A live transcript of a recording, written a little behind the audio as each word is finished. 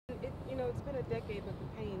it's been a decade, but the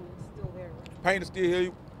pain is still there. Pain is still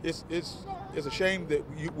here. It's a shame that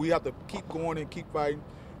we have to keep going and keep fighting.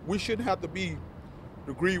 We shouldn't have to be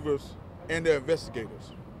the grievers and the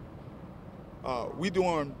investigators. We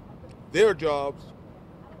doing their jobs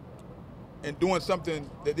and doing something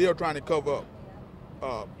that they're trying to cover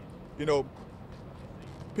up. You know,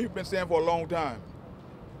 people been saying for a long time,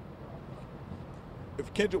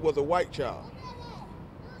 if Kendrick was a white child,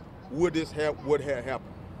 would have happened?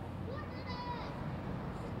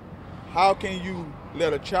 How can you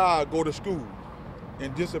let a child go to school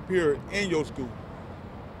and disappear in your school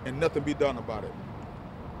and nothing be done about it?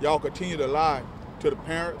 Y'all continue to lie to the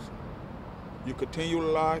parents. You continue to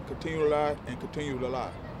lie, and continue to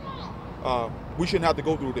lie. We shouldn't have to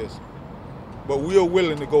go through this, but we are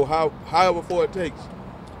willing to go however far it takes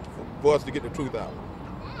for us to get the truth out.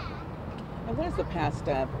 And what has the past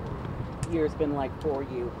years been like for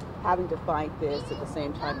you, having to fight this at the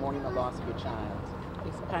same time mourning the loss of your child?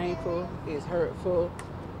 It's painful, it's hurtful.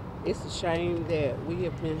 It's a shame that we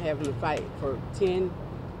have been having to fight for 10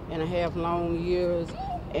 and a half long years,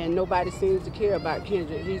 and nobody seems to care about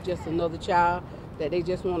Kendrick. He's just another child that they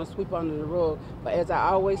just want to sweep under the rug. But as I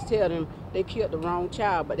always tell them, they killed the wrong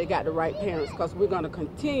child, but they got the right parents, because we're going to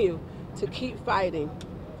continue to keep fighting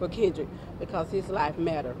for Kendrick because his life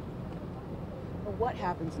matters. Well, what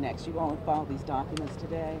happens next? You all file these documents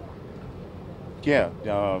today? Yeah,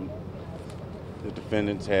 the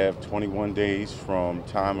defendants have 21 days from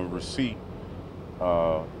time of receipt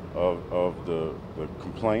of the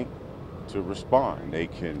complaint to respond. They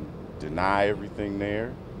can deny everything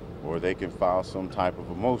there, or they can file some type of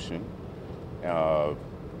a motion,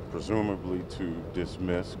 presumably to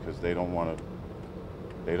dismiss, because they don't want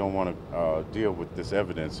to deal with this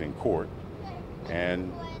evidence in court.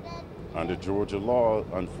 And under Georgia law,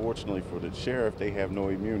 unfortunately for the sheriff, they have no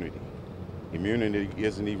immunity. Immunity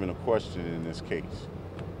isn't even a question in this case.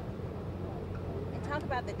 And talk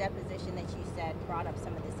about the deposition that you said brought up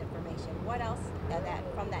some of this information. What else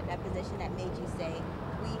from that deposition that made you say,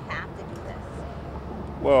 we have to do this?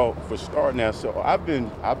 Well, for starting out, so I've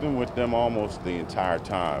been with them almost the entire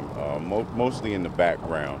time, mostly in the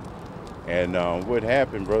background. And what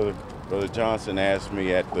happened, Brother Johnson asked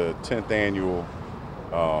me at the 10th annual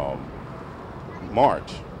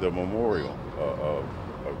march, the memorial of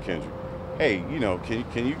Kendrick, hey, you know, can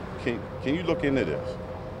you look into this?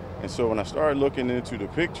 And so when I started looking into the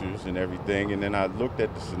pictures and everything, and then I looked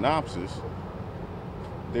at the synopsis,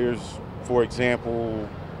 there's, for example,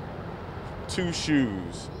 2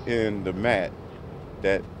 shoes in the mat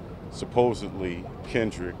that supposedly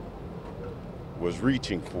Kendrick was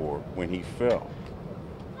reaching for when he fell.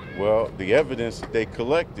 Well, the evidence that they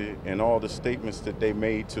collected and all the statements that they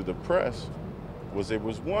made to the press was it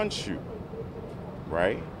was 1 shoe,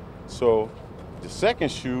 right? So the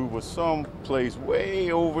second shoe was someplace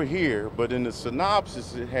way over here, but in the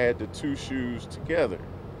synopsis it had the 2 shoes together.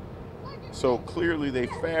 So clearly they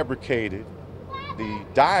fabricated the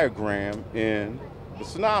diagram in the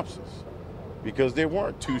synopsis, because there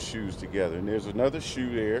weren't 2 shoes together. And there's another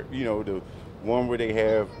shoe there, you know, the one where they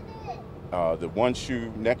have the 1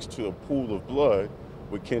 shoe next to a pool of blood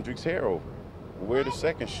with Kendrick's hair over it. Where's the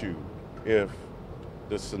second shoe if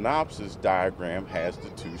the synopsis diagram has the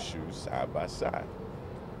 2 shoes side by side?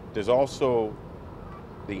 There's also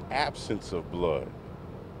the absence of blood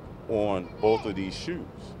on both of these shoes.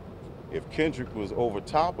 If Kendrick was over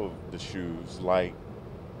top of the shoes like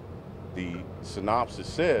the synopsis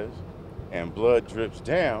says, and blood drips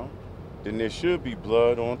down, then there should be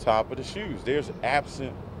blood on top of the shoes. There's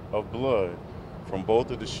absence of blood from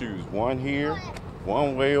both of the shoes. 1 here,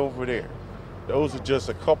 1 way over there. Those are just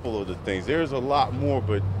a couple of the things. There's a lot more,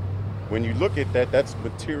 but when you look at that, that's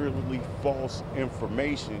materially false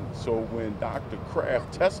information. So when Dr.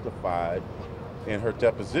 Kraft testified in her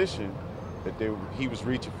deposition that he was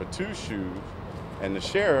reaching for 2 shoes, and the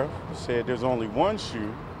sheriff said there's only 1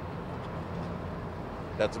 shoe,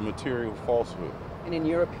 that's a material falsehood. And in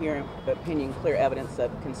your opinion, clear evidence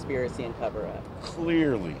of conspiracy and cover-up?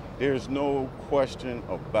 Clearly, there's no question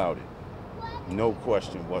about it. No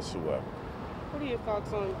question whatsoever. What are your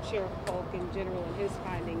thoughts on Sheriff Polk in general and his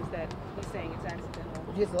findings that he's saying it's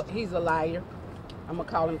accidental? He's a liar. I'm going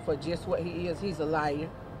to call him for just what he is. He's a liar.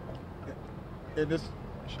 And it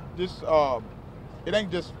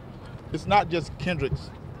ain't just, it's not just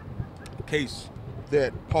Kendrick's case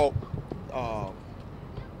that Polk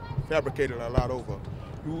fabricated a lot over.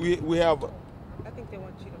 We have. I think they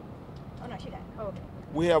want you to. Oh no, she got it. Oh, okay.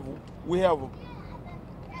 We have.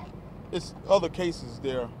 It's other cases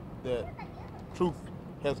there that truth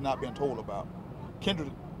has not been told about.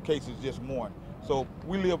 Kendrick's case is just one. So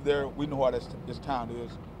we live there. We know how this town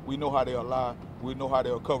is. We know how they'll lie. We know how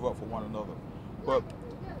they'll cover up for one another. But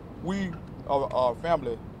we are a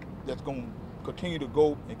family that's going to continue to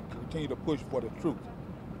go and continue to push for the truth.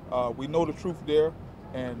 We know the truth there,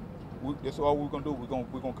 and that's all we're going to do. We're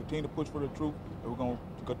going to continue to push for the truth, and we're going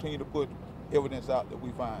to continue to put evidence out that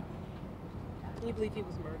we find. You believe he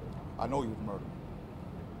was murdered? I know he was murdered.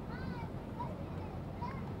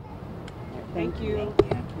 Thank you.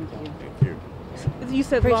 Thank you. You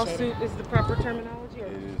said Appreciate lawsuit is the proper terminology? Or?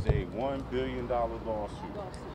 It is a $1 billion lawsuit. Lawsuit.